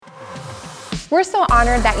We're so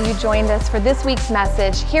honored that you joined us for this week's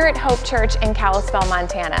message here at Hope Church in Kalispell,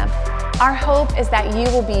 Montana. Our hope is that you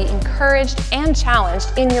will be encouraged and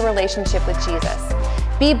challenged in your relationship with Jesus.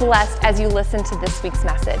 Be blessed as you listen to this week's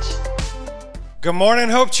message. Good morning,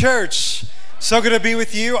 Hope Church. So good to be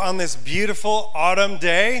with you on this beautiful autumn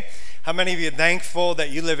day. How many of you are thankful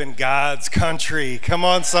that you live in God's country? Come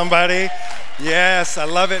on, somebody. Yes, I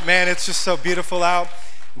love it, man. It's just so beautiful out.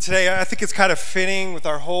 And today, I think it's kind of fitting with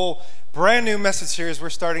our whole brand new message series we're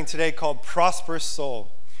starting today called Prosperous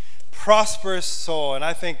Soul. Prosperous Soul. And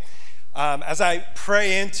I think as I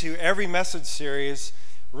pray into every message series,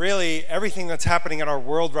 really everything that's happening in our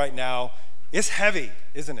world right now is heavy,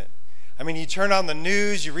 isn't it? I mean, you turn on the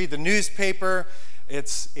news, you read the newspaper,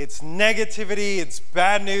 it's negativity, it's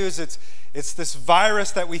bad news, it's this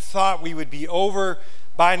virus that we thought we would be over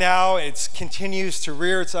by now. It continues to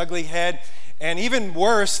rear its ugly head. And even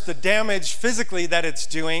worse, the damage physically that it's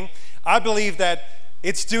doing, I believe that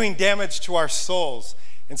it's doing damage to our souls.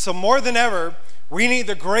 And so more than ever, we need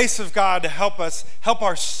the grace of God to help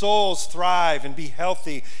our souls thrive and be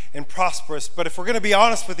healthy and prosperous. But if we're going to be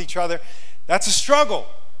honest with each other, that's a struggle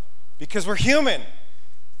because we're human.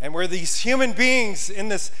 And we're these human beings in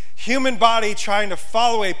this human body trying to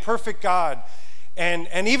follow a perfect God.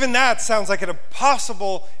 And even that sounds like an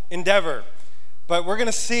impossible endeavor. But we're going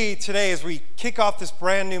to see today as we kick off this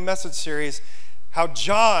brand new message series how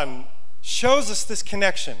John shows us this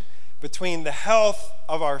connection between the health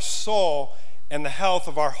of our soul and the health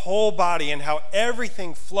of our whole body and how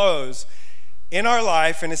everything flows in our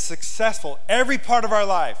life and is successful. Every part of our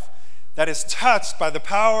life that is touched by the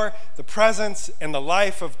power, the presence, and the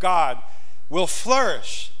life of God will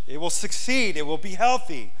flourish. It will succeed. It will be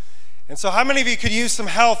healthy. And so how many of you could use some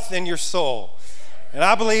health in your soul? And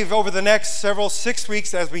I believe over the next 6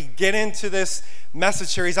 weeks as we get into this message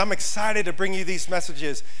series, I'm excited to bring you these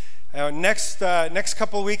messages. Next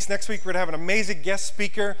couple of weeks, next week we're going to have an amazing guest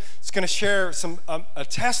speaker. It's going to share a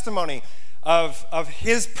testimony of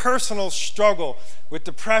his personal struggle with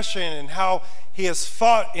depression and how he has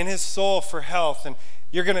fought in his soul for health. And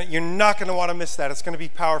you're not going to want to miss that. It's going to be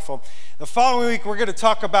powerful. The following week we're going to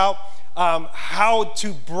talk about how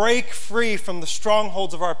to break free from the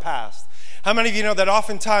strongholds of our past. How many of you know that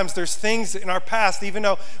oftentimes there's things in our past, even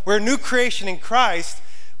though we're a new creation in Christ,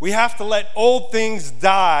 we have to let old things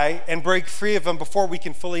die and break free of them before we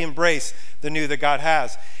can fully embrace the new that God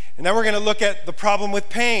has. And then we're going to look at the problem with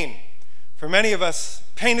pain. For many of us,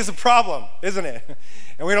 pain is a problem, isn't it?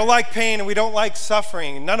 And we don't like pain and we don't like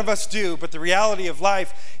suffering. None of us do, but the reality of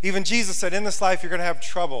life, even Jesus said, in this life you're going to have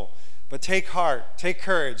trouble. But take heart, take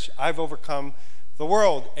courage. I've overcome the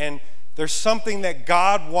world. And there's something that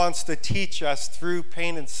God wants to teach us through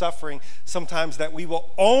pain and suffering sometimes that we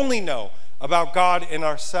will only know about God and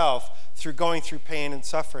ourselves through going through pain and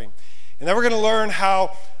suffering. And then we're going to learn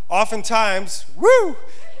how oftentimes,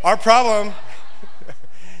 our problem,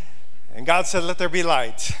 and God said, let there be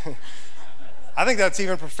light. I think that's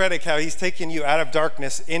even prophetic how he's taking you out of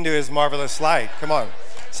darkness into his marvelous light. Come on,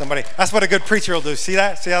 somebody. That's what a good preacher will do. See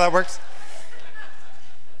that? See how that works?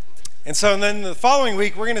 And so then the following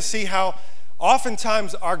week, we're going to see how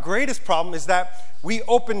oftentimes our greatest problem is that we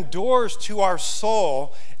open doors to our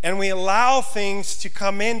soul and we allow things to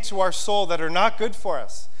come into our soul that are not good for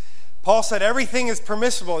us. Paul said everything is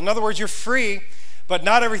permissible. In other words, you're free, but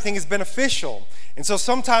not everything is beneficial. And so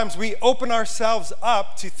sometimes we open ourselves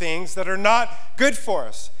up to things that are not good for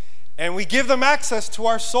us. And we give them access to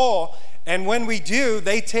our soul. And when we do,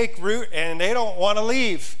 they take root and they don't want to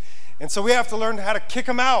leave. And so we have to learn how to kick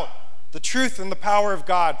them out. The truth and the power of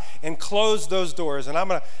God, and close those doors. And I'm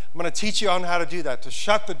gonna teach you on how to do that, to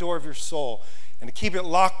shut the door of your soul and to keep it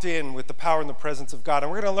locked in with the power and the presence of God.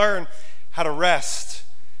 And we're gonna learn how to rest.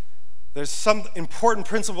 There's some important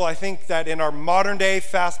principle, I think, that in our modern day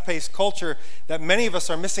fast-paced culture that many of us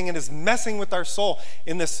are missing and is messing with our soul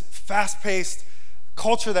in this fast-paced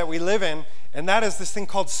culture that we live in, and that is this thing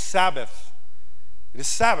called Sabbath. It is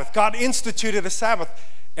Sabbath. God instituted a Sabbath.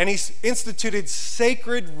 And he's instituted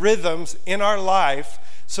sacred rhythms in our life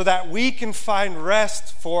so that we can find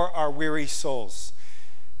rest for our weary souls.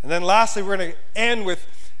 And then lastly, we're going to end with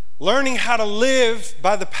learning how to live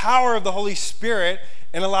by the power of the Holy Spirit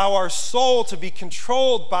and allow our soul to be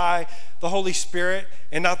controlled by the Holy Spirit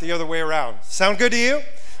and not the other way around. Sound good to you?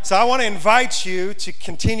 So I want to invite you to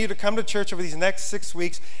continue to come to church over these next 6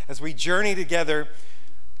 weeks as we journey together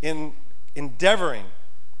in endeavoring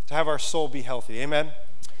to have our soul be healthy. Amen?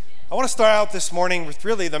 I want to start out this morning with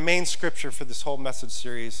really the main scripture for this whole message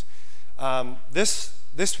series.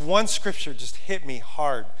 This one scripture just hit me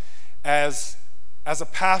hard as a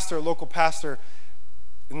pastor, a local pastor.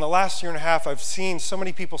 In the last year and a half, I've seen so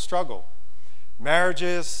many people struggle.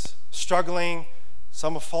 marriages struggling.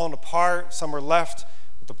 Some have fallen apart. Some are left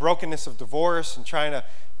with the brokenness of divorce and trying to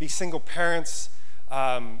be single parents.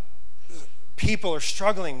 People are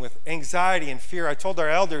struggling with anxiety and fear. I told our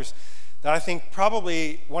elders that I think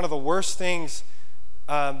probably one of the worst things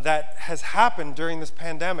that has happened during this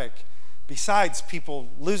pandemic, besides people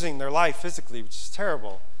losing their life physically, which is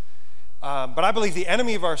terrible, but I believe the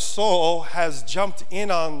enemy of our soul has jumped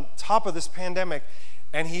in on top of this pandemic,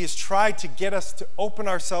 and he has tried to get us to open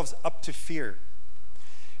ourselves up to fear.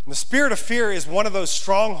 And the spirit of fear is one of those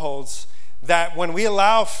strongholds that when we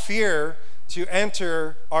allow fear to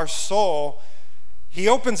enter our soul, he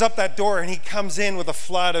opens up that door and he comes in with a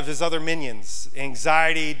flood of his other minions: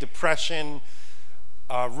 anxiety, depression,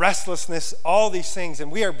 restlessness, all these things.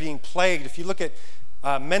 And we are being plagued. If you look at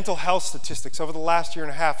mental health statistics over the last year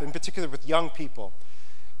and a half, in particular with young people,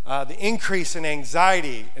 the increase in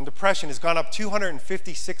anxiety and depression has gone up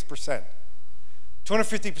 256%.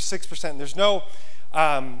 256%. There's no,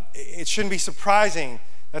 it shouldn't be surprising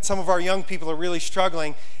that some of our young people are really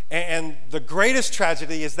struggling. And the greatest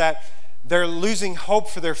tragedy is that they're losing hope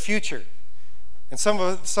for their future. And some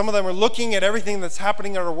of them are looking at everything that's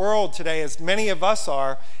happening in our world today, as many of us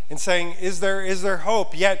are, and saying, is there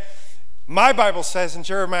hope? Yet, my Bible says in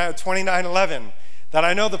Jeremiah 29:11 that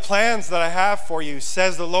I know the plans that I have for you,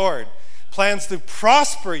 says the Lord. Plans to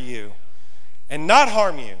prosper you and not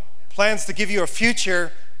harm you. Plans to give you a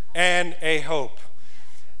future and a hope.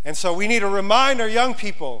 And so we need to remind our young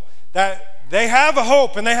people that they have a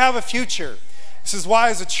hope and they have a future. This is why,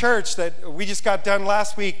 as a church, that we just got done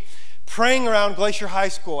last week praying around Glacier High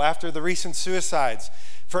School after the recent suicides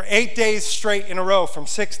for 8 days straight in a row from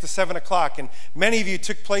 6 to 7 o'clock. And many of you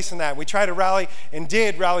took place in that. We tried to rally and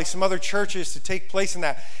did rally some other churches to take place in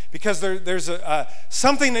that, because there's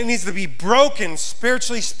something that needs to be broken,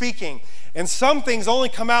 spiritually speaking. And some things only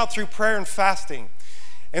come out through prayer and fasting.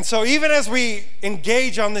 And so even as we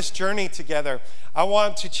engage on this journey together, I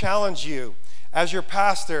want to challenge you as your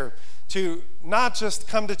pastor to not just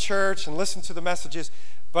come to church and listen to the messages,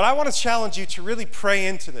 but I want to challenge you to really pray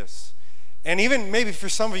into this. And even maybe for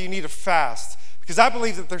some of you need to fast, because I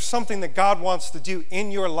believe that there's something that God wants to do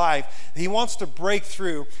in your life. He wants to break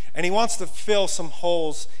through, and he wants to fill some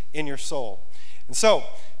holes in your soul. And so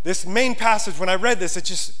this main passage, when I read this, it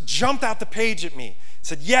just jumped out the page at me. It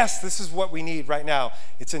said, yes, this is what we need right now.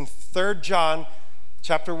 It's in 3 John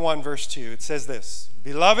chapter 1, verse 2. It says this: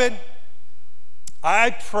 Beloved, I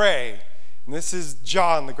pray, and this is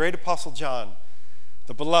John, the great apostle John,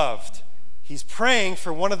 the beloved. He's praying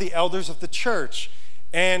for one of the elders of the church,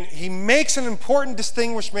 and he makes an important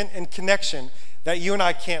distinguishment and connection that you and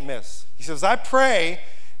I can't miss. He says, I pray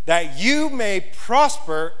that you may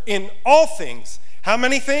prosper in all things. How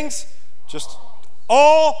many things? Just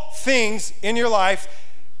all things in your life,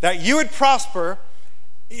 that you would prosper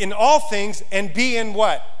in all things and be in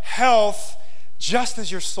what? Health, just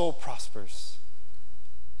as your soul prospers.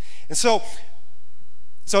 And so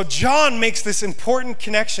John makes this important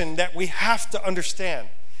connection that we have to understand.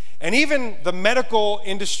 And even the medical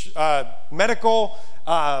industry,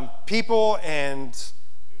 people and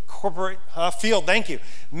corporate field, thank you,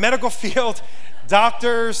 medical field,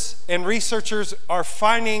 doctors and researchers are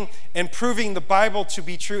finding and proving the Bible to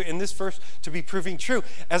be true, in this verse to be proving true,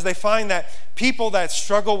 as they find that people that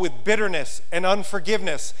struggle with bitterness and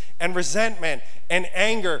unforgiveness and resentment and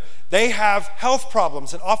anger, they have health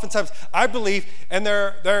problems. And oftentimes I believe, and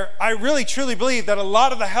I really truly believe that a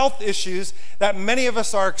lot of the health issues that many of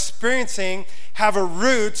us are experiencing have a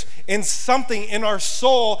root in something in our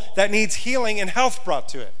soul that needs healing and health brought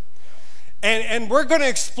to it. And we're going to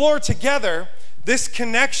explore together this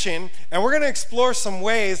connection, and we're going to explore some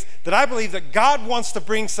ways that I believe that God wants to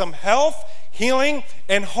bring some health, healing,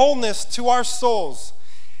 and wholeness to our souls.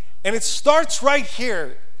 And it starts right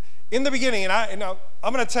here in the beginning. And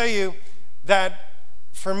I'm going to tell you that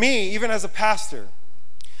for me, even as a pastor,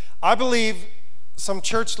 I believe some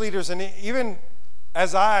church leaders, and even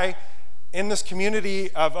as in this community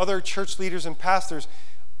of other church leaders and pastors,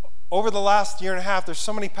 over the last year and a half, there's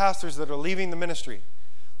so many pastors that are leaving the ministry.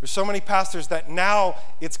 There's so many pastors that now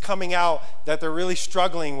it's coming out that they're really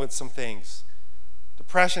struggling with some things.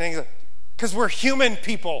 Depression, anxiety, because we're human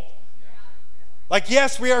people. Like,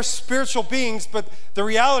 yes, we are spiritual beings, but the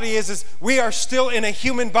reality is we are still in a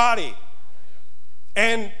human body.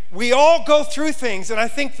 And we all go through things, and I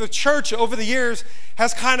think the church over the years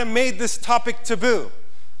has kind of made this topic taboo.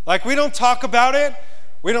 Like, we don't talk about it.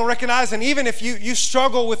 We don't recognize, and even if you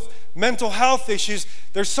struggle with mental health issues,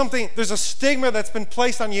 there's a stigma that's been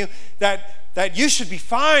placed on you that you should be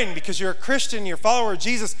fine because you're a Christian, you're a follower of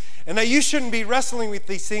Jesus, and that you shouldn't be wrestling with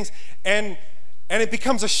these things. And And it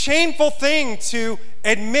becomes a shameful thing to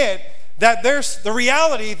admit that there's the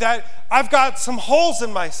reality that I've got some holes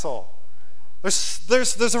in my soul.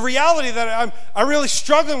 There's a reality that I'm really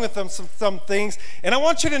struggling with some things. And I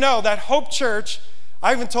want you to know that Hope Church,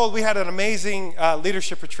 I've been told we had an amazing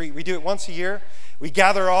leadership retreat. We do it once a year. We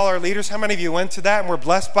gather all our leaders. How many of you went to that and were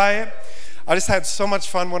blessed by it? I just had so much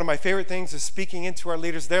fun. One of my favorite things is speaking into our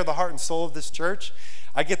leaders. They're the heart and soul of this church.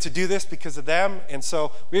 I get to do this because of them. And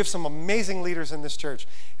so we have some amazing leaders in this church.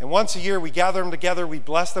 And once a year, we gather them together. We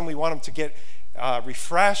bless them. We want them to get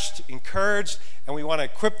refreshed, encouraged, and we want to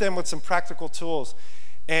equip them with some practical tools.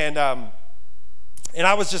 And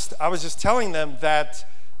I was just telling them that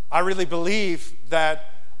I really believe that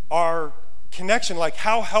our connection, like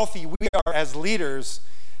how healthy we are as leaders,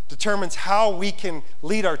 determines how we can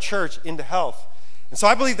lead our church into health. And so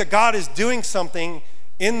I believe that God is doing something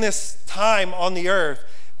in this time on the earth,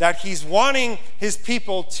 that he's wanting his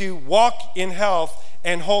people to walk in health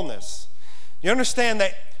and wholeness. You understand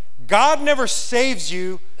that God never saves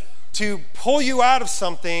you to pull you out of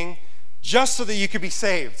something just so that you could be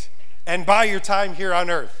saved and buy your time here on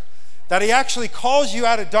earth. That he actually calls you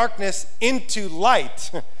out of darkness into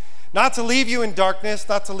light. Not to leave you in darkness,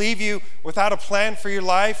 not to leave you without a plan for your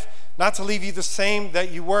life, not to leave you the same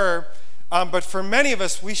that you were. But for many of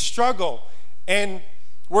us, we struggle and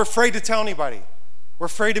we're afraid to tell anybody. We're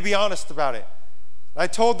afraid to be honest about it. I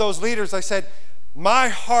told those leaders, I said, my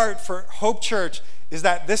heart for Hope Church is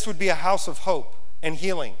that this would be a house of hope and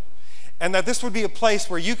healing. And that this would be a place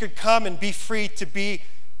where you could come and be free to be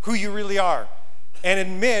who you really are and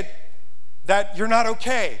admit that you're not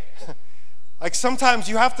okay. Like sometimes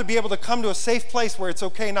you have to be able to come to a safe place where it's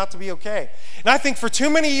okay not to be okay. And I think for too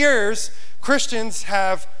many years, Christians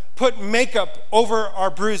have put makeup over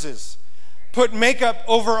our bruises, put makeup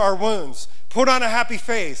over our wounds, put on a happy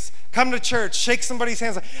face, come to church, shake somebody's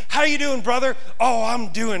hands, like, how you doing, brother? Oh, I'm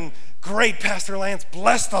doing great, Pastor Lance,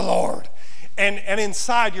 bless the Lord. And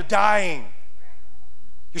inside you're dying,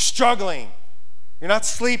 you're struggling, you're not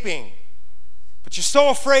sleeping, but you're so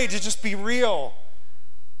afraid to just be real,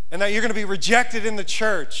 and that you're going to be rejected in the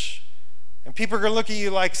church, and people are going to look at you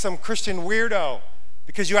like some Christian weirdo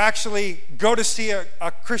because you actually go to see a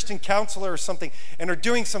Christian counselor or something and are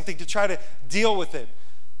doing something to try to deal with it.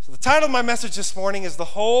 So the title of my message this morning is The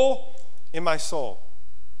Hole in My Soul.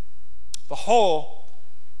 The Hole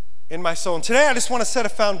in My Soul. And today I just want to set a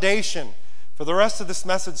foundation for the rest of this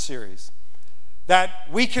message series, that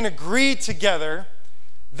we can agree together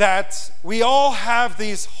that we all have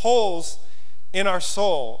these holes in our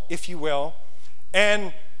soul, if you will,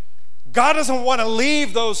 and God doesn't want to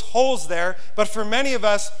leave those holes there, but for many of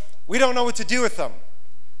us, we don't know what to do with them.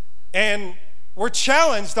 And we're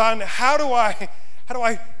challenged on how do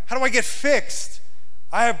I get fixed?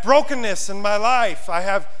 I have brokenness in my life. I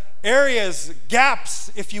have areas,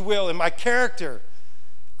 gaps, if you will, in my character.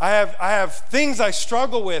 I have things I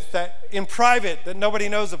struggle with that in private that nobody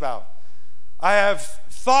knows about. I have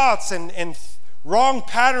thoughts and wrong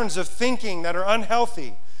patterns of thinking that are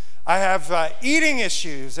unhealthy. I have eating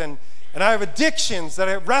issues and I have addictions that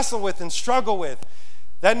I wrestle with and struggle with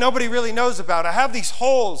that nobody really knows about. I have these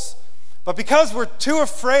holes, but because we're too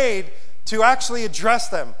afraid to actually address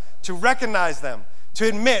them, to recognize them, to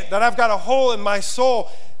admit that I've got a hole in my soul,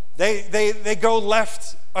 they go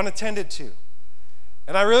left unattended to.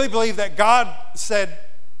 And I really believe that God said,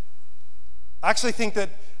 I actually think that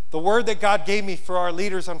the word that God gave me for our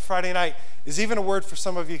leaders on Friday night is even a word for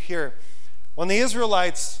some of you here. When the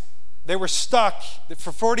Israelites, they were stuck.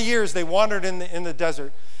 For 40 years, they wandered in the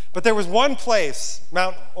desert. But there was one place,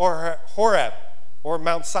 Mount Horeb, or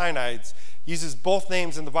Mount Sinai. It uses both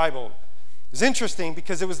names in the Bible. It was interesting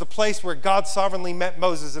because it was the place where God sovereignly met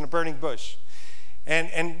Moses in a burning bush.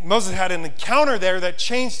 And Moses had an encounter there that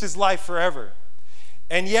changed his life forever.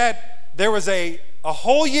 And yet, there was a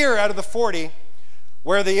whole year out of the 40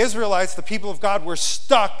 where the Israelites, the people of God, were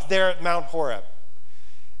stuck there at Mount Horeb.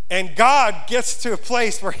 And God gets to a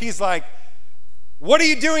place where he's like, what are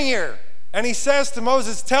you doing here? And he says to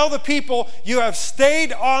Moses, tell the people you have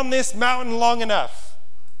stayed on this mountain long enough.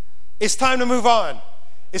 It's time to move on.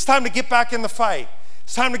 It's time to get back in the fight.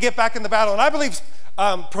 It's time to get back in the battle. And I believe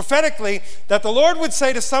prophetically that the Lord would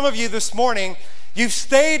say to some of you this morning, you've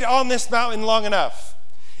stayed on this mountain long enough.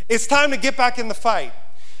 It's time to get back in the fight.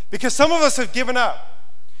 Because some of us have given up.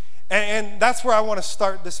 And that's where I want to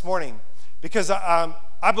start this morning. Because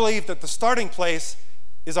I believe that the starting place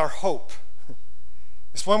is our hope.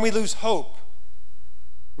 It's when we lose hope.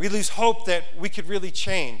 We lose hope that we could really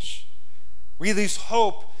change. We lose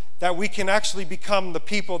hope that we can actually become the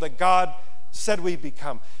people that God said we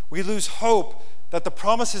become. We lose hope that the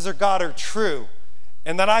promises of God are true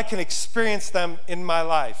and that I can experience them in my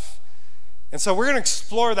life. And so we're going to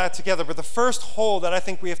explore that together. But the first hole that I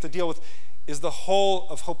think we have to deal with is the hole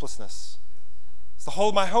of hopelessness. It's the hole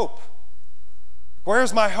of my hope.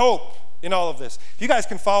 Where's my hope in all of this? If you guys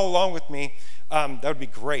can follow along with me, that would be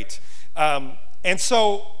great. And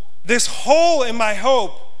so this hole in my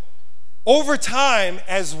hope, over time,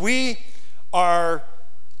 as we are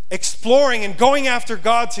exploring and going after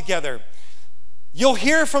God together, you'll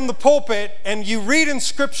hear from the pulpit and you read in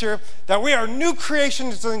Scripture that we are new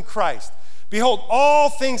creations in Christ. Behold, all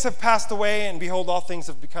things have passed away, and behold, all things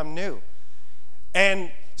have become new.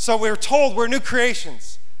 And so we're told we're new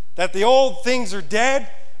creations, that the old things are dead,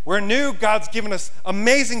 we're new, God's given us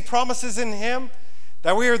amazing promises in Him,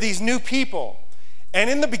 that we are these new people. And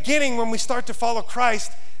in the beginning, when we start to follow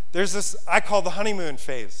Christ, there's this, I call the honeymoon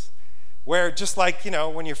phase, where just like,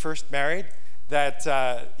 when you're first married, that,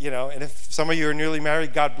 and if some of you are newly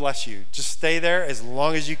married, God bless you. Just stay there as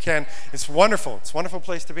long as you can. It's wonderful. It's a wonderful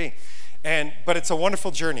place to be. But it's a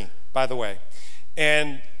wonderful journey, by the way.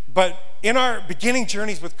 But in our beginning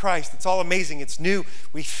journeys with Christ, it's all amazing. It's new.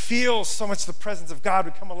 We feel so much the presence of God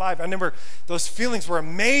would come alive. I remember those feelings were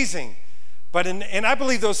amazing. And I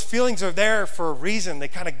believe those feelings are there for a reason. They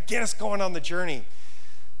kind of get us going on the journey.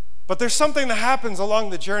 But there's something that happens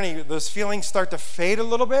along the journey. Those feelings start to fade a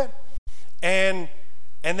little bit. And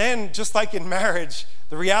then, just like in marriage,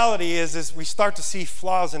 the reality is we start to see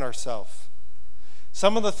flaws in ourselves.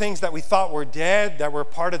 Some of the things that we thought were dead, that were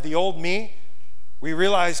part of the old me, we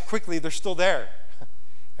realize quickly they're still there.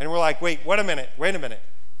 And we're like, wait a minute.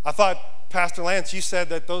 I thought, Pastor Lance, you said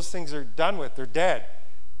that those things are done with, they're dead.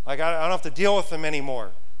 Like, I don't have to deal with them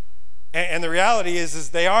anymore. And the reality is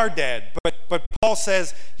they are dead. But Paul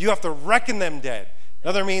says you have to reckon them dead.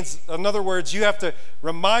 In other words, you have to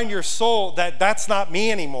remind your soul that that's not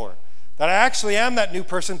me anymore. That I actually am that new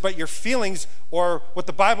person, but your feelings, or what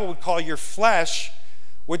the Bible would call your flesh,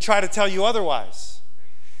 would try to tell you otherwise.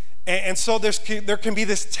 And so there can be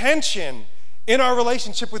this tension in our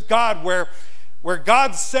relationship with God where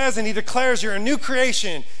God says and He declares you're a new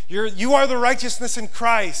creation, you are the righteousness in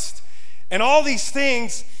Christ, and all these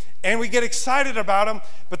things, and we get excited about them.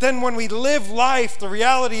 But then when we live life, the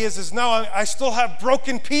reality is no, I still have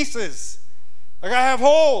broken pieces. Like I have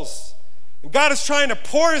holes. And God is trying to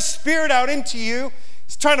pour His Spirit out into you.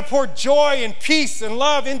 He's trying to pour joy and peace and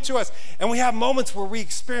love into us. And we have moments where we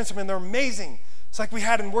experience them and they're amazing. It's like we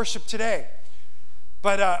had in worship today.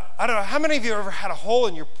 But I don't know, how many of you ever had a hole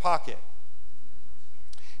in your pocket?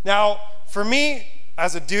 Now, for me,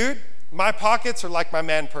 as a dude, my pockets are like my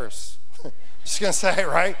man purse. Just gonna say it,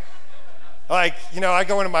 right? Like, I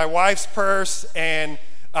go into my wife's purse, and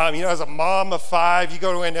as a mom of 5, you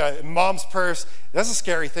go into mom's purse. That's a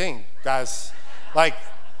scary thing, guys. Like,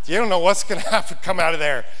 you don't know what's gonna have to come out of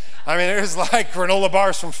there. I mean, there's like granola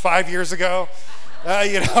bars from 5 years ago,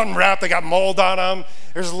 unwrapped. They got mold on them.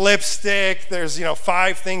 There's lipstick. There's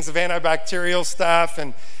 5 things of antibacterial stuff,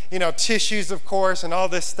 and tissues, of course, and all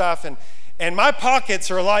this stuff. And my pockets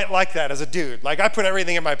are a lot like that as a dude. Like, I put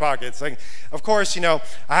everything in my pockets. Like, of course, I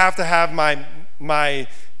have to have my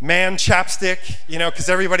man chapstick, because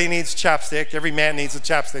everybody needs chapstick. Every man needs a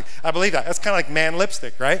chapstick. I believe that. That's kind of like man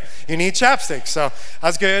lipstick, right? You need chapstick. So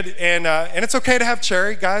that's good. And it's okay to have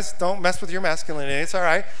cherry, guys. Don't mess with your masculinity. It's all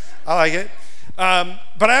right. I like it.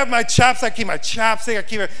 But I have my chapstick. I keep my chapstick. I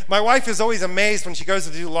keep it. My wife is always amazed when she goes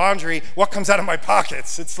to do laundry what comes out of my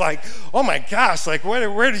pockets. It's like, oh my gosh, like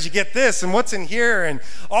where did you get this, and what's in here, and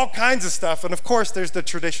all kinds of stuff. And of course, there's the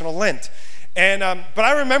traditional lint. And but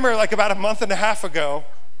I remember like about a month and a half ago,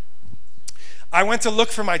 I went to look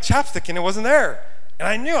for my chapstick and it wasn't there. And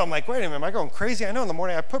I knew, I'm like, wait a minute, am I going crazy? I know in the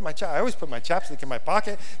morning I always put my chapstick in my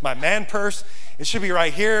pocket, my man purse. It should be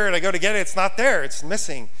right here, and I go to get it. It's not there. It's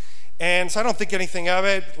missing. And so I don't think anything of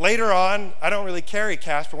it. Later on, I don't really carry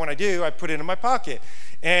cash, but when I do, I put it in my pocket.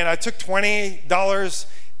 And I took $20,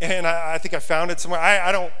 and I think I found it somewhere.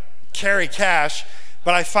 I don't carry cash,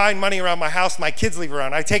 but I find money around my house. My kids leave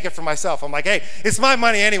around. I take it for myself. I'm like, hey, it's my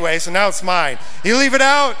money anyway, so now it's mine. You leave it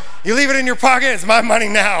out, you leave it in your pocket, it's my money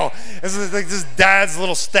now. This is like this dad's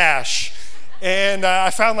little stash. And I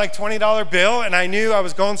found like $20 bill, and I knew I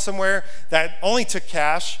was going somewhere that only took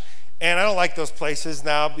cash. And I don't like those places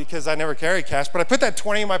now because I never carry cash. But I put that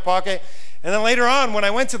 20 in my pocket. And then later on, when I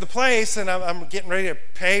went to the place and I'm getting ready to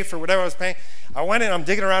pay for whatever I was paying, I went in, I'm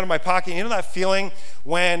digging around in my pocket. You know that feeling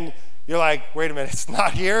when you're like, wait a minute, it's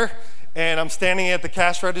not here? And I'm standing at the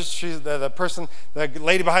cash register. The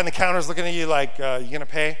lady behind the counter is looking at you like, you going to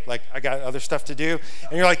pay? Like, I got other stuff to do.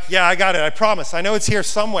 And you're like, yeah, I got it. I promise. I know it's here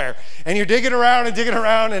somewhere. And you're digging around, and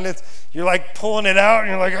you're like pulling it out. And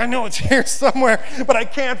you're like, I know it's here somewhere, but I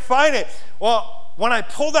can't find it. Well, when I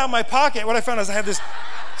pulled out my pocket, what I found is I had this,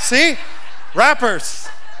 see? Wrappers.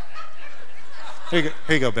 Here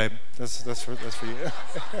you go, babe. That's for you.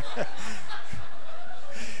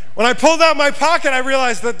 When I pulled out my pocket, I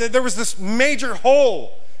realized that there was this major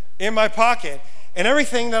hole in my pocket, and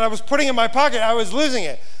everything that I was putting in my pocket, I was losing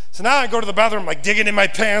it. So now I go to the bathroom, like digging in my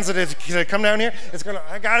pants, and can I come down here?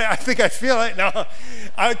 I got it, I think I feel it. No,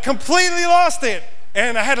 I completely lost it,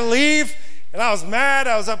 and I had to leave, and I was mad,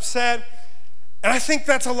 I was upset. And I think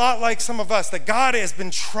that's a lot like some of us, that God has been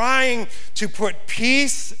trying to put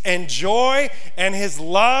peace and joy and his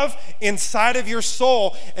love inside of your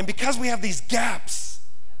soul. And because we have these gaps,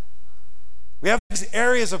 we have these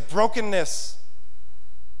areas of brokenness,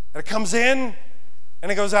 and it comes in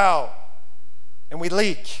and it goes out, and we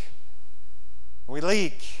leak. We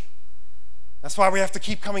leak. That's why we have to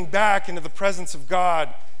keep coming back into the presence of God.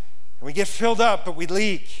 And we get filled up, but we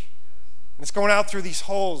leak. And it's going out through these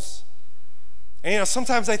holes. And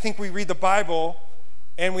sometimes I think we read the Bible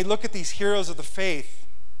and we look at these heroes of the faith,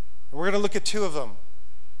 and we're going to look at two of them.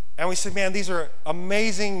 And we say, man, these are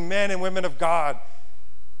amazing men and women of God.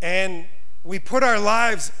 And we put our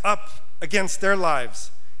lives up against their lives.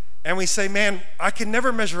 And we say, man, I can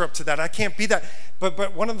never measure up to that. I can't be that.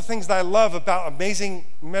 But one of the things that I love about amazing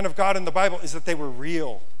men of God in the Bible is that they were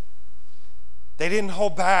real. They didn't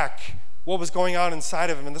hold back what was going on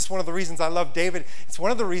inside of him. And this is one of the reasons I love David. It's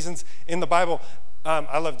one of the reasons in the Bible,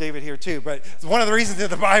 I love David here too, but it's one of the reasons in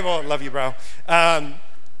the Bible, I love you, bro, that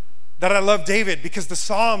I love David, because the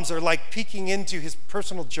Psalms are like peeking into his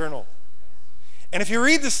personal journal. And if you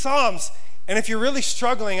read the Psalms, and if you're really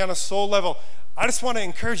struggling on a soul level, I just want to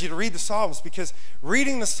encourage you to read the Psalms, because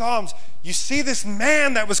reading the Psalms, you see this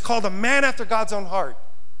man that was called a man after God's own heart.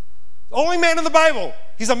 The only man in the Bible.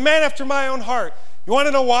 He's a man after my own heart. You want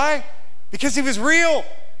to know why? Because he was real.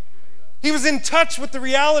 He was in touch with the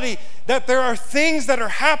reality that there are things that are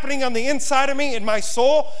happening on the inside of me, in my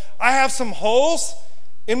soul. I have some holes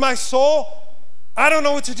in my soul I don't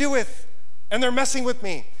know what to do with, and they're messing with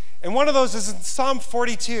me. And one of those is in Psalm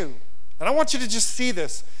 42. And I want you to just see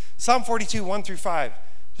this. Psalm 42, 1-5.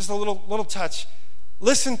 Just a little touch.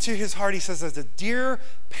 Listen to his heart. He says, as the deer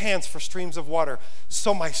pants for streams of water,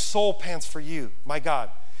 so my soul pants for you, my God.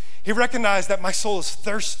 He recognized that my soul is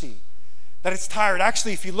thirsty, that it's tired.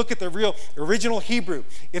 Actually, if you look at the real original Hebrew,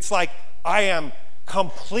 it's like, I am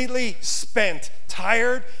completely spent,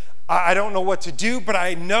 tired. I don't know what to do, but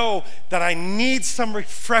I know that I need some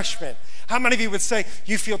refreshment. How many of you would say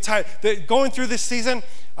you feel tired? Going through this season,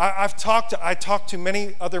 I talked to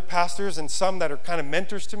many other pastors and some that are kind of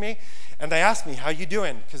mentors to me, and they ask me, how you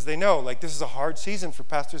doing? Because they know, like, this is a hard season for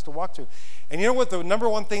pastors to walk through. And you know what? The number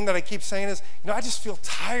one thing that I keep saying is, I just feel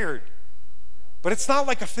tired. But it's not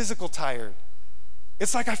like a physical tired.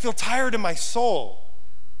 It's like I feel tired in my soul.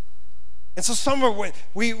 And so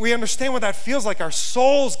we understand what that feels like. Our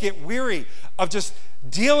souls get weary of just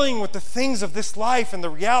dealing with the things of this life and the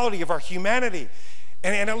reality of our humanity.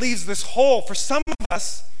 And it leaves this hole. For some of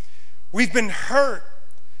us, we've been hurt.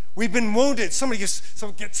 We've been wounded. Somebody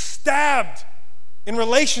gets stabbed in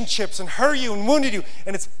relationships and hurt you and wounded you.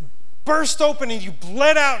 And it's burst open and you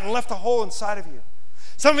bled out and left a hole inside of you.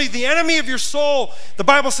 Some of you, the enemy of your soul, the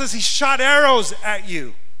Bible says he shot arrows at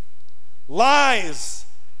you. Lies,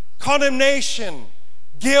 condemnation,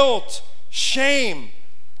 guilt, shame,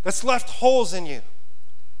 that's left holes in you.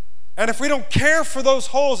 And if we don't care for those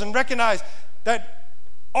holes and recognize that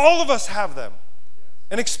all of us have them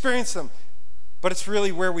and experience them, but it's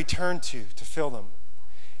really where we turn to fill them.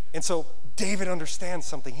 And so David understands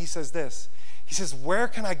something. He says this. He says, where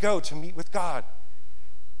can I go to meet with God?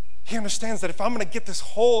 He understands that if I'm going to get this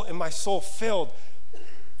hole in my soul filled,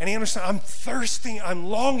 and he understands, I'm thirsting, I'm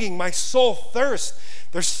longing, my soul thirsts.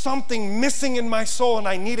 There's something missing in my soul and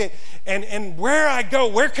I need it. And where I go,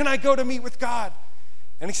 where can I go to meet with God?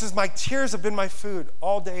 And he says, my tears have been my food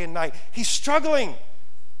all day and night. He's struggling.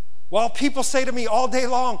 While people say to me all day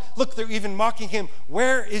long, look, they're even mocking him,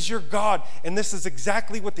 where is your God? And this is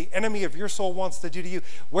exactly what the enemy of your soul wants to do to you.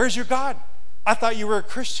 Where's your God? I thought you were a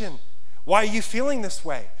Christian. Why are you feeling this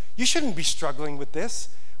way? You shouldn't be struggling with this.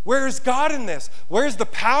 Where is God in this? Where's the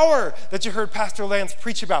power that you heard Pastor Lance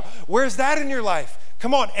preach about? Where's that in your life?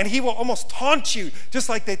 Come on. And he will almost taunt you, just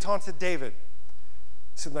like they taunted David.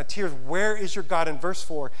 He said, my tears, where is your God? In verse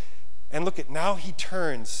 4, and look at, now he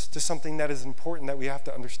turns to something that is important that we have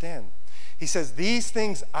to understand. He says, these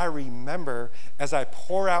things I remember as I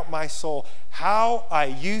pour out my soul, how I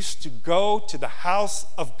used to go to the house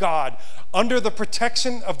of God under the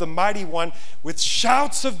protection of the Mighty One with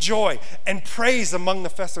shouts of joy and praise among the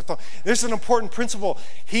festive throng. There's an important principle.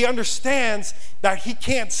 He understands that he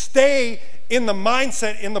can't stay in the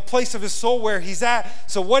mindset, in the place of his soul where he's at.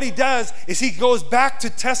 So what he does is he goes back to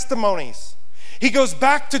testimonies. He goes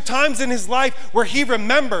back to times in his life where he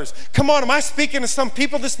remembers. Come on, am I speaking to some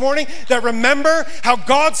people this morning that remember how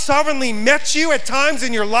God sovereignly met you at times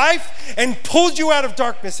in your life and pulled you out of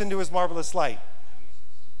darkness into his marvelous light?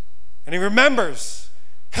 And he remembers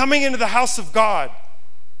coming into the house of God.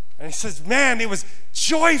 And he says, man, it was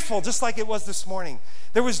joyful, just like it was this morning.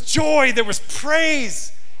 There was joy, there was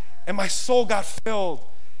praise, and my soul got filled.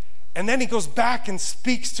 And then he goes back and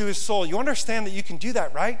speaks to his soul. You understand that you can do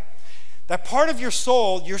that, right? That part of your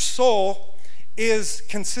soul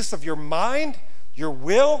consists of your mind, your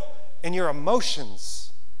will, and your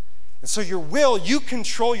emotions. And so your will, you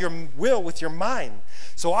control your will with your mind.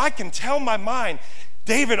 So I can tell my mind.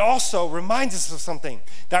 David also reminds us of something,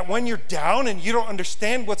 that when you're down and you don't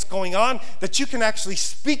understand what's going on, that you can actually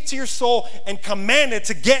speak to your soul and command it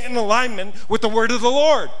to get in alignment with the word of the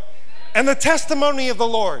Lord and the testimony of the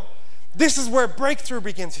Lord. This is where breakthrough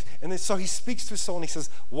begins. And so he speaks to his soul and he says,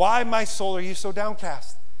 why, my soul, are you so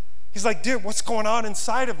downcast? He's like, dude, what's going on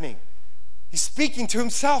inside of me? He's speaking to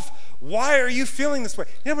himself. Why are you feeling this way?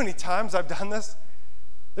 You know how many times I've done this?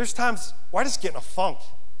 There's times, I just get in a funk.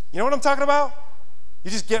 You know what I'm talking about? You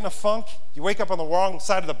just get in a funk. You wake up on the wrong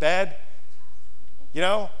side of the bed, you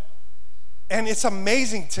know? And it's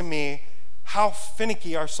amazing to me how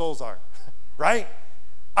finicky our souls are, right?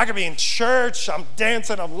 I could be in church, I'm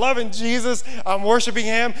dancing, I'm loving Jesus, I'm worshiping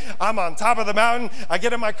him, I'm on top of the mountain, I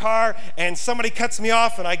get in my car and somebody cuts me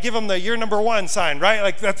off and I give them the "you're number one" sign, right?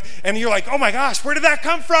 Like that's, and you're like, oh my gosh, where did that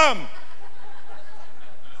come from?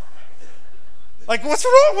 Like, what's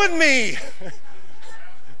wrong with me?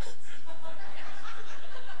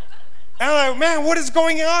 And I'm like, man, what is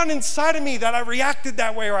going on inside of me that I reacted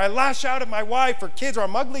that way, or I lash out at my wife or kids, or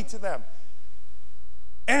I'm ugly to them?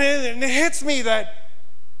 And it hits me that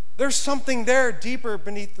there's something there deeper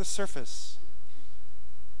beneath the surface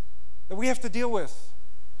that we have to deal with.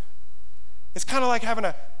 It's kind of like having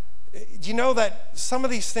do you know that some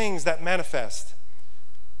of these things that manifest,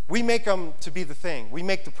 we make them to be the thing. We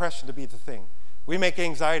make depression to be the thing. We make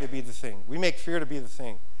anxiety to be the thing. We make fear to be the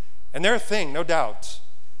thing. And they're a thing, no doubt.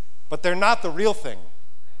 But they're not the real thing.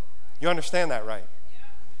 You understand that, right?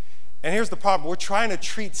 And here's the problem. We're trying to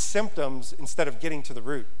treat symptoms instead of getting to the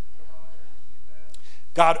root.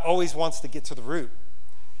 God always wants to get to the root.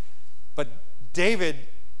 But David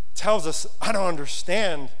tells us, I don't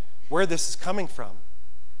understand where this is coming from.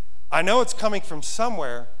 I know it's coming from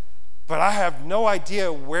somewhere, but I have no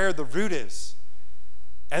idea where the root is.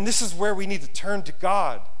 And this is where we need to turn to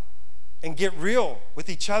God and get real with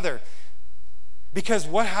each other. Because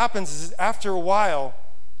what happens is after a while,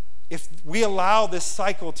 if we allow this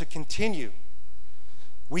cycle to continue,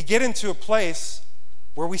 we get into a place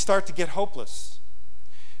where we start to get hopeless.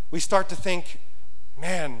 We start to think,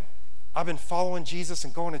 man, I've been following Jesus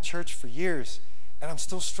and going to church for years, and I'm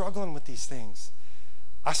still struggling with these things.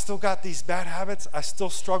 I still got these bad habits. I still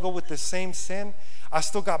struggle with the same sin. I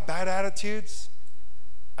still got bad attitudes.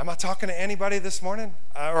 Am I talking to anybody this morning?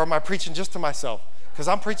 Or am I preaching just to myself? Because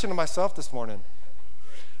I'm preaching to myself this morning.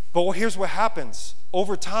 But here's what happens.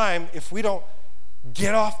 Over time, if we don't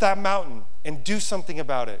get off that mountain and do something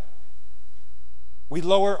about it, we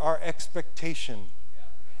lower our expectation.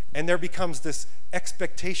 And there becomes this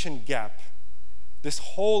expectation gap, this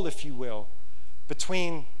hole, if you will,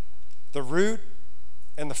 between the root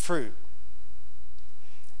and the fruit.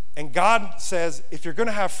 And God says, if you're going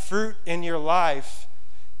to have fruit in your life,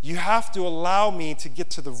 you have to allow me to get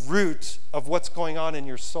to the root of what's going on in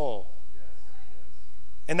your soul.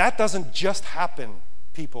 And that doesn't just happen,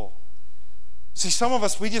 people. See, some of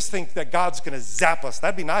us, we just think that God's going to zap us.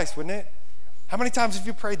 That'd be nice, wouldn't it? How many times have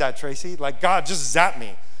you prayed that, Tracy? Like, God, just zap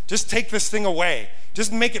me. Just take this thing away.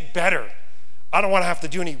 Just make it better. I don't want to have to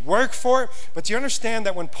do any work for it. But you understand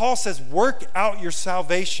that when Paul says, work out your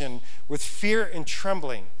salvation with fear and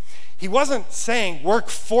trembling, he wasn't saying work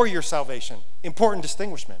for your salvation. Important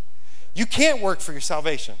distinguishment. You can't work for your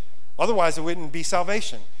salvation. Otherwise, it wouldn't be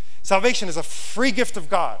salvation. Salvation is a free gift of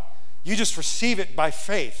God. You just receive it by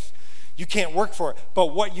faith. You can't work for it.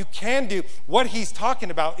 But what you can do, what he's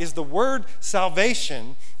talking about is the word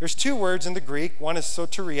salvation. There's two words in the Greek. One is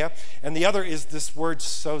soteria, and the other is this word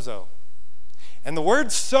sozo. And the word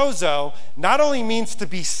sozo not only means to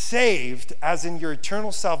be saved, as in your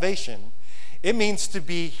eternal salvation, it means to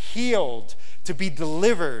be healed, to be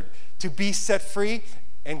delivered, to be set free,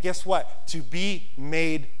 and guess what? To be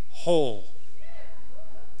made whole.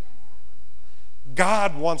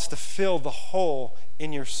 God wants to fill the hole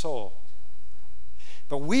in your soul.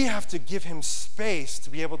 But we have to give him space to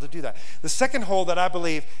be able to do that. The second hole that I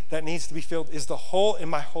believe that needs to be filled is the hole in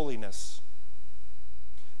my holiness.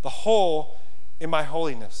 the hole in my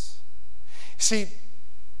holiness. See,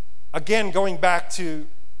 again, going back to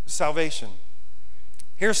salvation,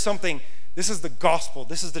 here's something, this is the gospel,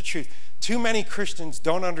 this is the truth. Too many Christians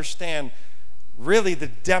don't understand really the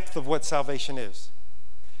depth of what salvation is.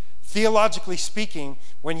 Theologically speaking,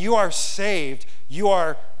 when you are saved, you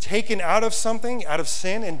are taken out of something, out of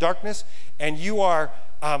sin and darkness, and you are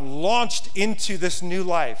launched into this new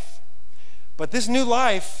life. But this new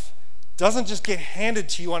life doesn't just get handed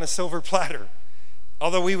to you on a silver platter,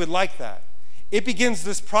 although we would like that. It begins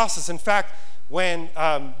this process. In fact, when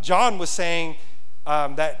John was saying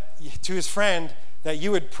that to his friend, that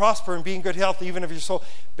you would prosper and be in good health even of your soul.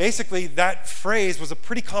 Basically, that phrase was a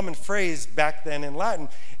pretty common phrase back then in Latin.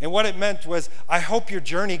 And what it meant was, I hope your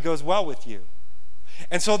journey goes well with you.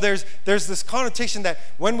 And so there's this connotation that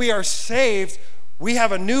when we are saved, we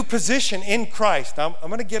have a new position in Christ. Now, I'm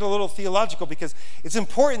going to get a little theological because it's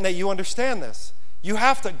important that you understand this. You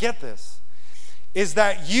have to get this. Is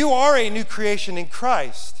that you are a new creation in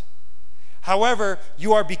Christ. However,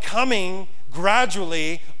 you are becoming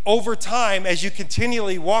gradually over time as you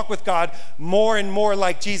continually walk with God more and more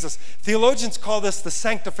like Jesus. Theologians call this the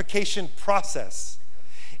sanctification process.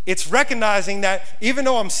 It's recognizing that even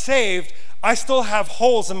though I'm saved, I still have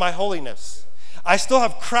holes in my holiness. I still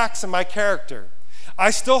have cracks in my character. I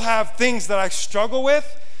still have things that I struggle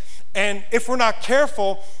with, and if we're not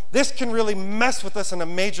careful, this can really mess with us in a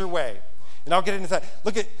major way. And I'll get into that.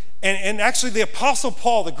 Look at, and actually the Apostle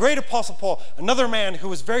Paul, the great Apostle Paul, another man who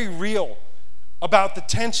was very real about the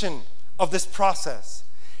tension of this process.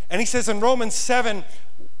 And he says in Romans 7,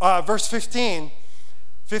 verse 15,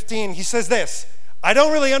 he says this, I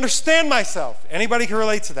don't really understand myself. Anybody can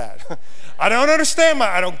relate to that. I don't understand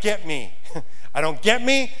I don't get me. I don't get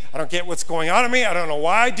me. I don't get what's going on in me. I don't know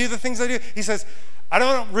why I do the things I do. He says, I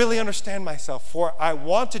don't really understand myself, for I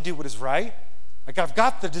want to do what is right. Like I've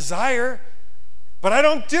got the desire, but I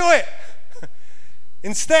don't do it.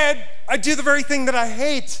 Instead, I do the very thing that I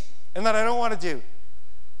hate and that I don't want to do.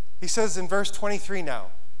 He says in verse 23 now,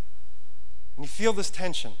 and you feel this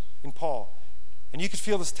tension in Paul, and you can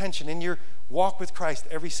feel this tension in your walk with Christ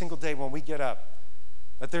every single day when we get up,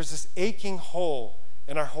 that there's this aching hole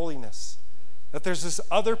in our holiness, that there's this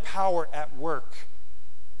other power at work.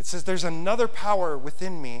 It says there's another power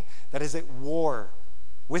within me that is at war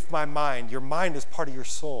with my mind. Your mind is part of your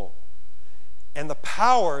soul. And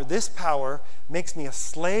this power makes me a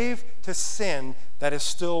slave to sin that is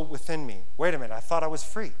still within me. Wait a minute, I thought I was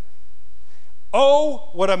free. Oh,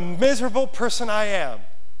 what a miserable person I am.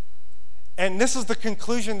 And this is the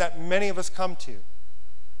conclusion that many of us come to.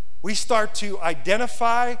 We start to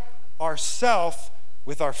identify ourselves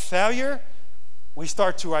with our failure. We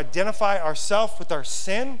start to identify ourselves with our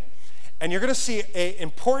sin. And you're going to see an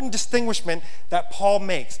important distinguishment that Paul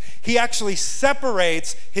makes. He actually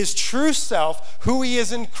separates his true self, who he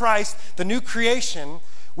is in Christ, the new creation,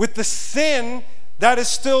 with the sin that is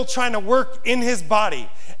still trying to work in his body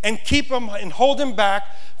and keep him and hold him back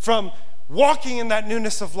from walking in that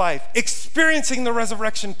newness of life, experiencing the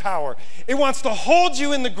resurrection power. It wants to hold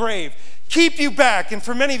you in the grave, keep you back. And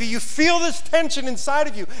for many of you, you feel this tension inside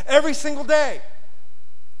of you every single day.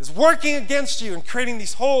 It's working against you and creating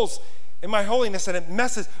these holes in my holiness, and it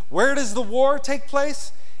messes. Where does the war take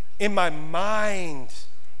place? In my mind.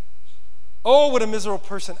 Oh, what a miserable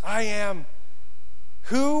person I am.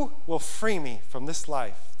 Who will free me from this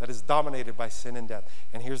life that is dominated by sin and death?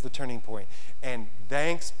 And here's the turning point. And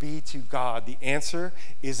thanks be to God. The answer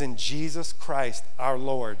is in Jesus Christ, our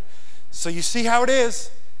Lord. So you see how it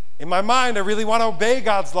is. In my mind, I really want to obey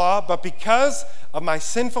God's law, but because of my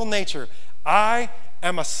sinful nature, I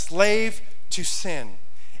am a slave to sin.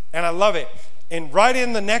 And I love it. And right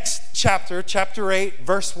in the next chapter, chapter 8,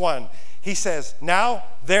 verse 1, he says, now,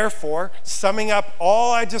 therefore, summing up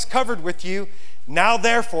all I just covered with you, now,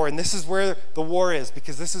 therefore, and this is where the war is,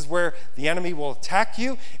 because this is where the enemy will attack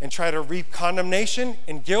you and try to reap condemnation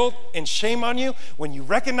and guilt and shame on you when you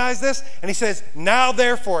recognize this. And he says, now,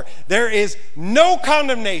 therefore, there is no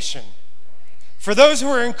condemnation for those who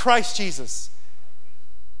are in Christ Jesus.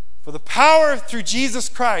 For the power through Jesus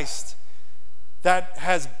Christ that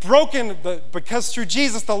has broken, because through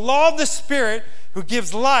Jesus, the law of the Spirit who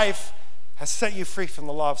gives life has set you free from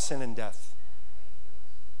the law of sin and death.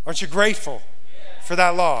 Aren't you grateful for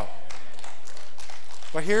that law?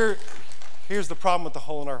 But here's the problem with the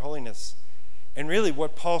hole in our holiness. And really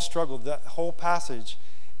what Paul struggled, that whole passage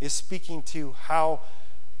is speaking to how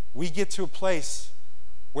we get to a place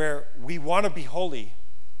where we want to be holy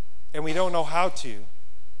and we don't know how to.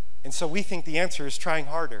 And so we think the answer is trying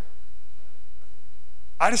harder.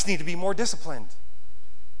 I just need to be more disciplined.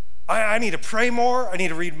 I need to pray more. I need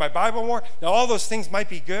to read my Bible more. Now, all those things might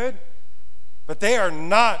be good, but they are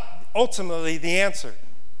not ultimately the answer.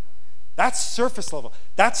 That's surface level.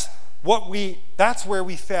 That's where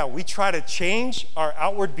we fail. We try to change our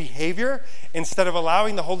outward behavior instead of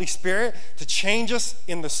allowing the Holy Spirit to change us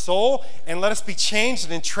in the soul and let us be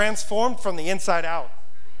changed and transformed from the inside out.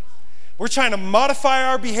 We're trying to modify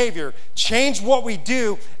our behavior, change what we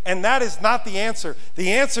do, and that is not the answer.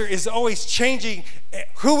 The answer is always changing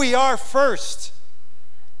who we are first.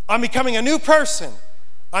 I'm becoming a new person.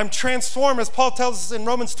 I'm transformed, as Paul tells us in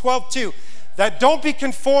Romans 12:2, that don't be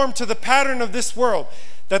conformed to the pattern of this world,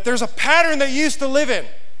 that there's a pattern that you used to live in,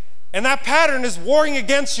 and that pattern is warring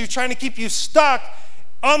against you, trying to keep you stuck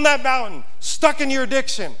on that mountain, stuck in your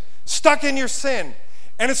addiction, stuck in your sin.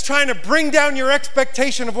 And it's trying to bring down your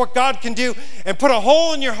expectation of what God can do and put a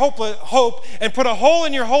hole in your hope and put a hole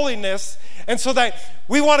in your holiness, and so that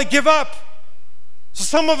we want to give up. So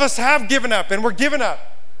some of us have given up, and we're giving up,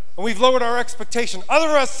 and we've lowered our expectation. Other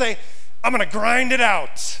of us say, I'm going to grind it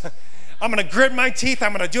out. I'm going to grit my teeth.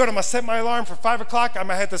 I'm going to do it. I'm going to set my alarm for 5 o'clock. I'm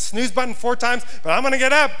going to hit the snooze button 4 times, but I'm going to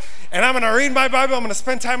get up, and I'm going to read my Bible. I'm going to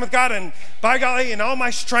spend time with God, and by golly, in all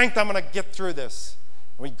my strength, I'm going to get through this.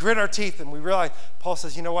 We grit our teeth and we realize, Paul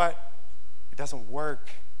says, you know what? It doesn't work.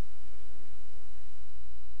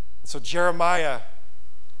 So Jeremiah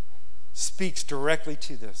speaks directly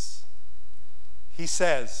to this. He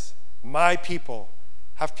says, my people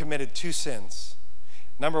have committed 2 sins.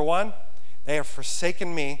 Number 1, they have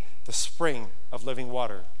forsaken me, the spring of living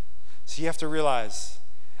water. So you have to realize,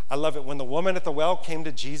 I love it, when the woman at the well came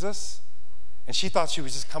to Jesus and she thought she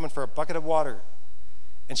was just coming for a bucket of water,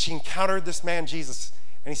 and she encountered this man, Jesus,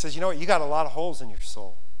 and he says, you know what? You got a lot of holes in your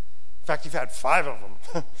soul. In fact, you've had 5 of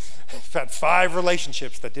them. You've had 5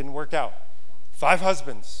 relationships that didn't work out. 5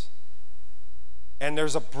 husbands. And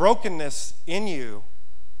there's a brokenness in you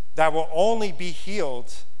that will only be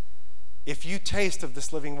healed if you taste of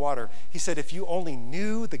this living water. He said, if you only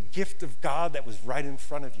knew the gift of God that was right in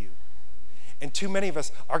front of you. And too many of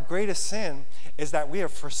us, our greatest sin is that we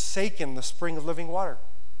have forsaken the spring of living water.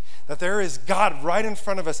 That there is God right in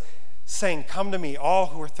front of us saying, come to me, all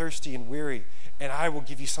who are thirsty and weary, and I will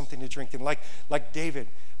give you something to drink. And like David,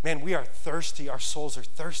 man, we are thirsty. Our souls are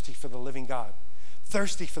thirsty for the living God,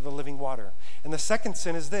 thirsty for the living water. And the second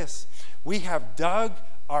sin is this. We have dug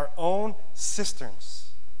our own cisterns.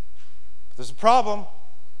 But there's a problem.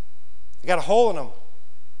 They got a hole in them.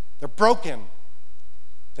 They're broken.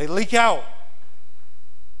 They leak out.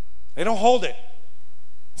 They don't hold it.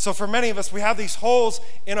 So for many of us, we have these holes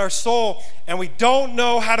in our soul, and we don't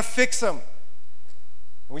know how to fix them.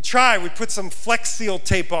 And we try. We put some Flex Seal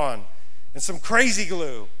tape on and some crazy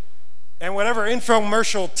glue and whatever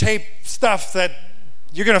infomercial tape stuff that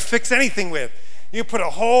you're going to fix anything with. You put a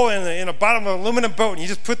hole in the bottom of an aluminum boat, and you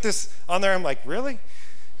just put this on there. I'm like, really?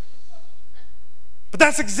 But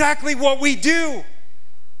that's exactly what we do.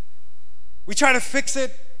 We try to fix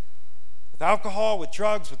it with alcohol, with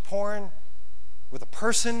drugs, with porn, with a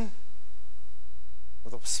person,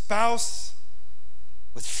 with a spouse,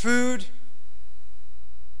 with food,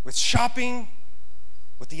 with shopping,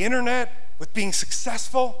 with the internet, with being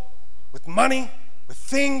successful, with money, with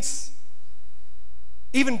things,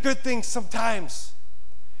 even good things sometimes.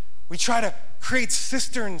 We try to create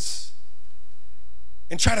cisterns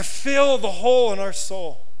and try to fill the hole in our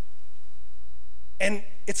soul. And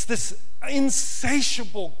it's this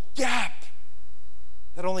insatiable gap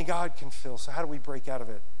that only God can fill. So how do we break out of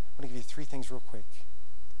it? I'm going to give you 3 things real quick.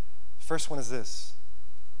 The first one is this.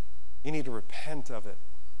 You need to repent of it.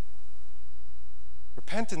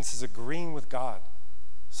 Repentance is agreeing with God.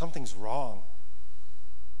 Something's wrong.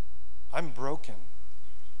 I'm broken.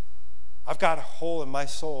 I've got a hole in my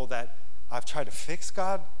soul that I've tried to fix,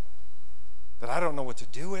 God, that I don't know what to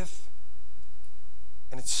do with.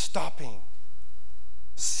 And it's stopping,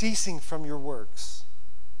 ceasing from your works,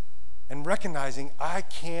 and recognizing I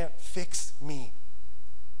can't fix me.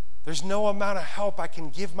 There's no amount of help I can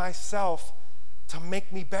give myself to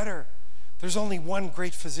make me better. There's only one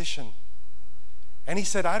great physician. And he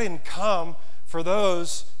said, I didn't come for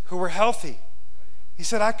those who were healthy. He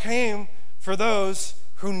said, I came for those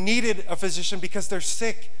who needed a physician because they're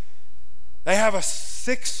sick. They have a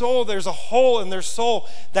sick soul. There's a hole in their soul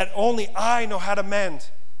that only I know how to mend,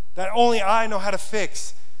 that only I know how to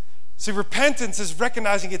fix. See, repentance is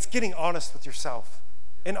recognizing it's getting honest with yourself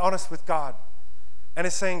and honest with God. And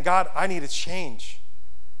it's saying, God, I need a change.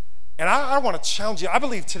 And I want to challenge you. I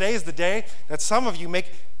believe today is the day that some of you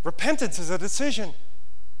make repentance as a decision.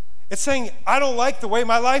 It's saying, I don't like the way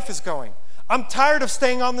my life is going. I'm tired of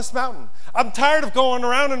staying on this mountain. I'm tired of going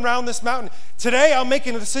around and around this mountain. Today, I'm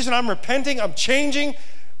making a decision. I'm repenting. I'm changing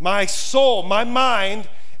my soul, my mind,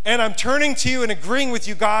 and I'm turning to you and agreeing with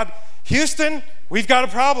you, God, Houston, we've got a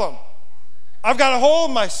problem. I've got a hole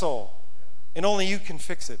in my soul, and only you can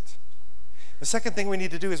fix it. The second thing we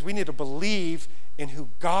need to do is we need to believe in who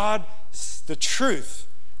God, the truth.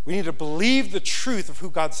 We need to believe the truth of who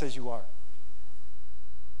God says you are.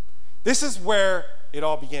 This is where it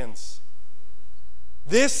all begins.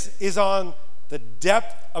 This is on the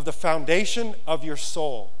depth of the foundation of your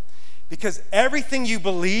soul. Because everything you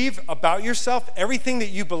believe about yourself, everything that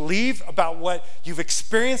you believe about what you've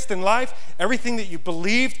experienced in life, everything that you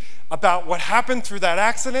believed about what happened through that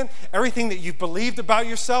accident, everything that you believed about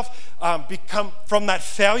yourself become from that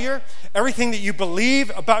failure, everything that you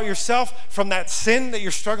believe about yourself from that sin that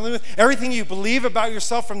you're struggling with, everything you believe about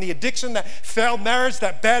yourself from the addiction, that failed marriage,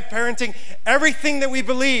 that bad parenting, everything that we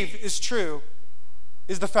believe is true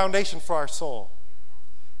is the foundation for our soul.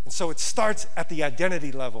 And so it starts at the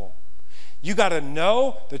identity level. You got to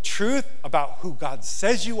know the truth about who God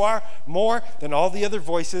says you are more than all the other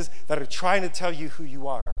voices that are trying to tell you who you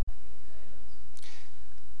are.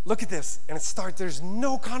 Look at this, and it starts, there's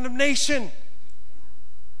no condemnation.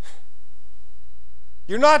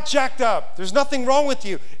 You're not jacked up. There's nothing wrong with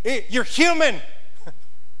you. You're human.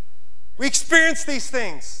 We experience these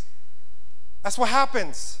things. That's what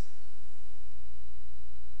happens.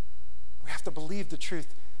 We have to believe the truth.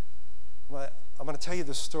 I'm going to tell you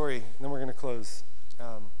this story, and then we're going to close. You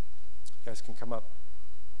guys can come up.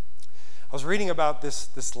 I was reading about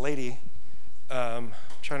this lady. I'm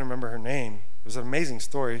trying to remember her name. It was an amazing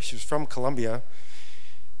story. She was from Colombia.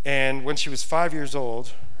 And when she was 5 years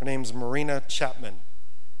old, her name's Marina Chapman.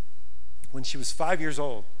 When she was 5 years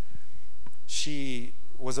old, she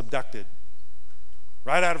was abducted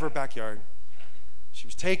right out of her backyard. She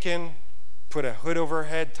was taken, put a hood over her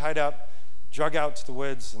head, tied up, drug out to the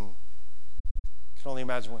woods, and you can only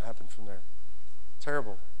imagine what happened from there.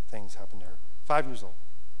 Terrible things happened to her. 5 years old.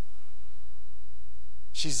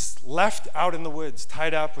 She's left out in the woods,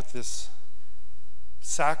 tied up with this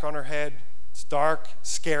sack on her head. It's dark,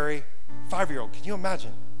 scary. 5-year-old, can you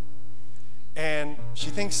imagine? And she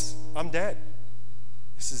thinks, I'm dead.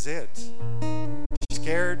 This is it. She's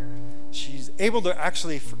scared. She's able to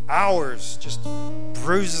actually, for hours, just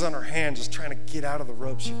bruises on her hand, just trying to get out of the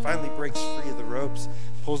ropes. She finally breaks free of the ropes,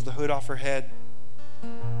 pulls the hood off her head.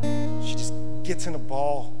 She just gets in a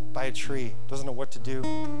ball by a tree, doesn't know what to do.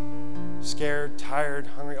 Scared, tired,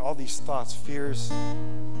 hungry, all these thoughts, fears.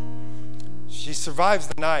 She survives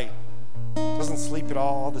the night, doesn't sleep at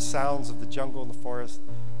all the sounds of the jungle and the forest.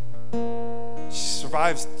 She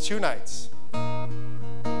survives 2 nights.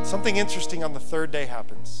 Something interesting on the 3rd day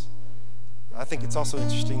happens. I think it's also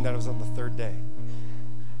interesting that it was on the 3rd day.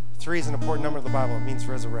 3 is an important number of the Bible. It means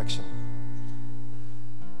resurrection.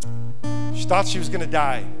 She thought she was going to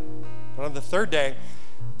die. But on the 3rd day,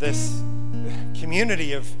 this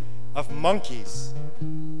community of monkeys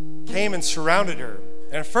came and surrounded her.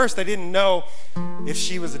 And at first, they didn't know if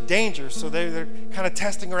she was a danger, so they're kind of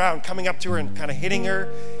testing her out and coming up to her and kind of hitting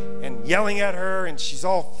her and yelling at her, and she's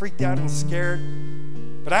all freaked out and scared.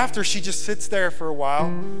 But after she just sits there for a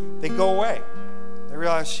while, they go away. They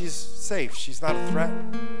realize she's safe. She's not a threat.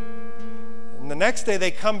 And the next day,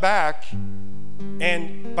 they come back,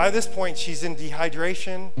 and by this point, she's in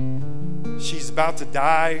dehydration. She's about to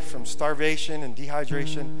die from starvation and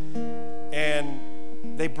dehydration.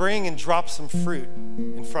 And they bring and drop some fruit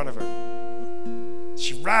in front of her.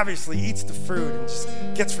 She ravenously eats the fruit and just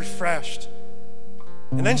gets refreshed.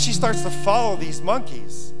 And then she starts to follow these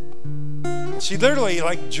monkeys. And she literally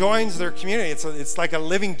joins their community. It's like a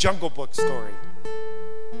living Jungle Book story.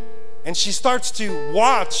 And she starts to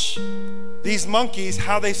watch these monkeys,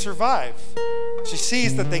 how they survive. She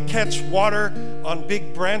sees that they catch water on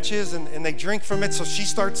big branches and they drink from it, so she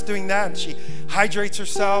starts doing that, and she hydrates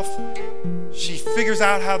herself. She figures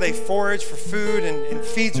out how they forage for food and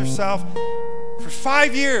feeds herself. For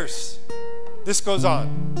 5 years, this goes on.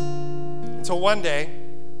 Until one day,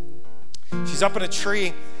 she's up in a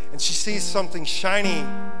tree and she sees something shiny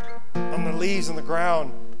on the leaves, on the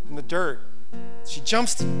ground, in the dirt. She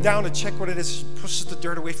jumps down to check what it is. She pushes the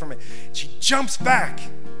dirt away from it. She jumps back.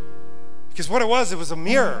 Because what it was a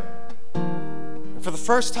mirror. And for the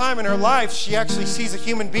first time in her life, she actually sees a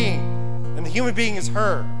human being. And the human being is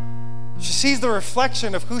her. She sees the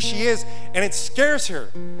reflection of who she is, and it scares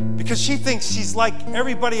her. Because she thinks she's like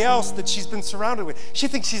everybody else that she's been surrounded with. She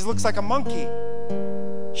thinks she looks like a monkey.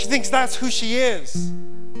 She thinks that's who she is.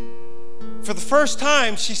 For the first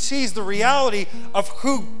time, she sees the reality of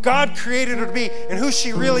who God created her to be and who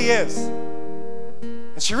she really is.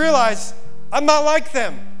 And she realized, I'm not like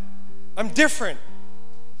them. I'm different.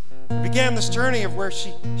 began this journey of where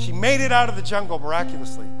she made it out of the jungle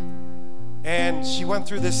miraculously. And she went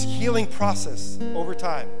through this healing process over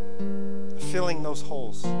time, filling those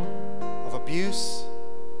holes of abuse,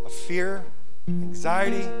 of fear,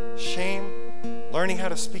 anxiety, shame, learning how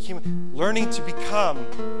to speak human, learning to become,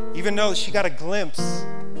 even though she got a glimpse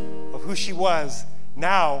of who she was,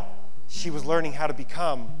 now she was learning how to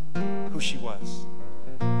become who she was.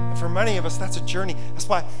 And for many of us, that's a journey. That's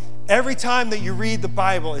why every time that you read the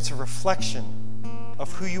Bible, it's a reflection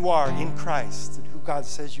of who you are in Christ and who God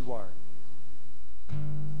says you are.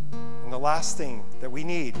 And the last thing that we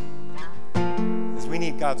need is we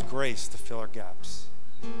need God's grace to fill our gaps.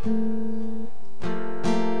 The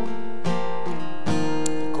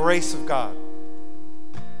grace of God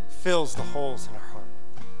fills the holes in our heart.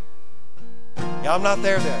 Yeah, I'm not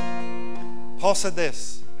there yet. Paul said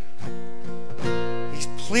this. He's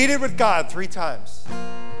pleaded with God 3 times.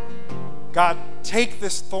 God, take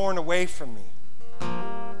this thorn away from me.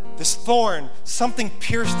 This thorn, something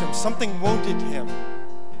pierced him, something wounded him.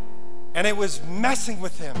 And it was messing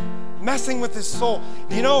with him, messing with his soul.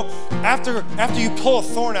 You know, after you pull a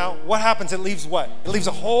thorn out, what happens? It leaves what? It leaves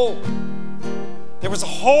a hole. There was a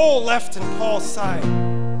hole left in Paul's side.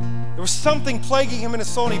 There was something plaguing him in his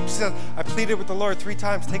soul. And he said, I pleaded with the Lord 3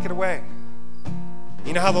 times, take it away.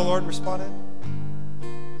 You know how the Lord responded?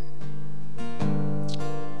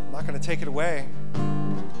 I'm not going to take it away.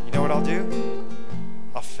 You know what I'll do?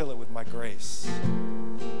 I'll fill it with my grace.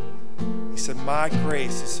 He said, my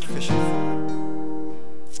grace is sufficient for you.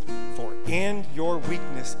 For in your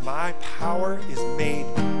weakness, my power is made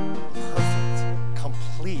perfect,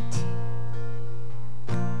 complete,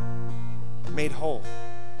 made whole.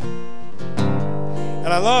 And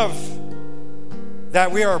I love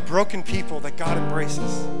that we are a broken people that God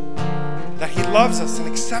embraces, that he loves us and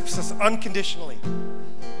accepts us unconditionally,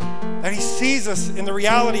 that he sees us in the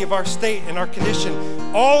reality of our state and our condition,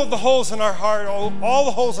 all of the holes in our heart, all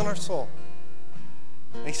the holes in our soul.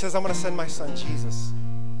 And he says, I'm going to send my son, Jesus.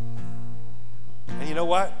 And you know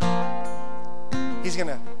what? He's going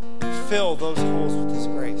to fill those holes with his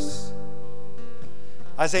grace.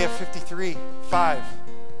 Isaiah 53:5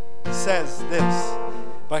 says this,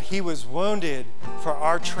 but he was wounded for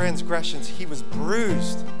our transgressions. He was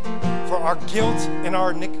bruised for our guilt and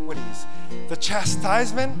our iniquities. The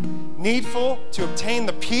chastisement needful to obtain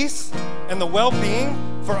the peace and the well-being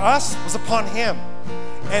for us was upon him.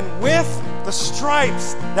 And with the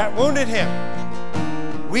stripes that wounded him,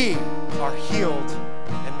 we are healed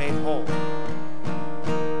and made whole.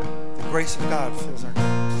 The grace of God fills our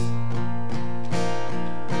gaps.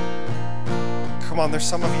 Come on, there's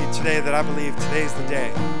some of you today that I believe today is the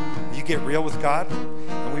day you get real with God,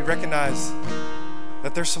 and we recognize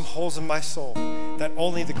that there's some holes in my soul that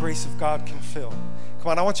only the grace of God can fill.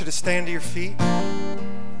 Come on, I want you to stand to your feet.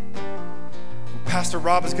 Pastor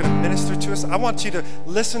Rob is going to minister to us. I want you to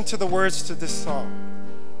listen to the words to this song.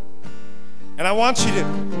 And I want you to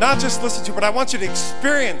not just listen to it, but I want you to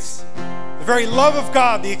experience the very love of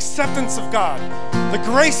God, the acceptance of God, the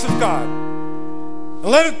grace of God.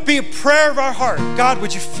 And let it be a prayer of our heart. God,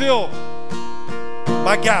 would you fill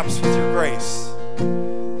my gaps with your grace?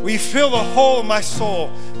 Will you fill the hole in my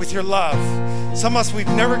soul with your love? Some of us, we've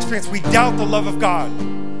never experienced, we doubt the love of God.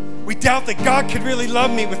 We doubt that God could really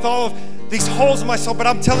love me with all of these holes in my soul, but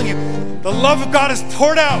I'm telling you, the love of God is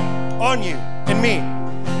poured out on you and me.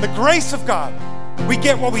 The grace of God, we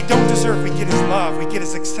get what we don't deserve. We get his love, we get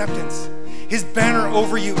his acceptance. His banner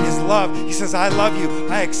over you is love. He says, I love you,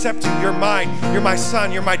 I accept you, you're mine, you're my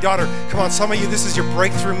son, you're my daughter. Come on, some of you, this is your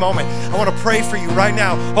breakthrough moment. I want to pray for you right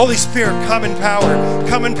now. Holy Spirit, come in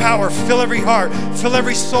power, fill every heart, fill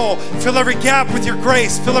every soul, fill every gap with your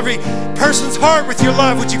grace, fill every person's heart with your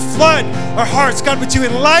love. Would you flood our hearts? God, would you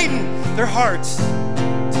enlighten their hearts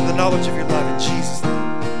to the knowledge of your love in Jesus'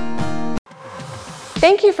 name.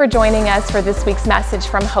 Thank you for joining us for this week's message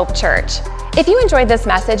from Hope Church. If you enjoyed this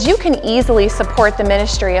message, you can easily support the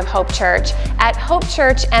ministry of Hope Church at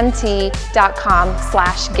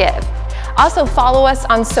hopechurchmt.com/give. Also follow us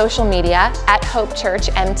on social media at Hope Church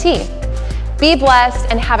MT. Be blessed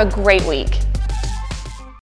and have a great week.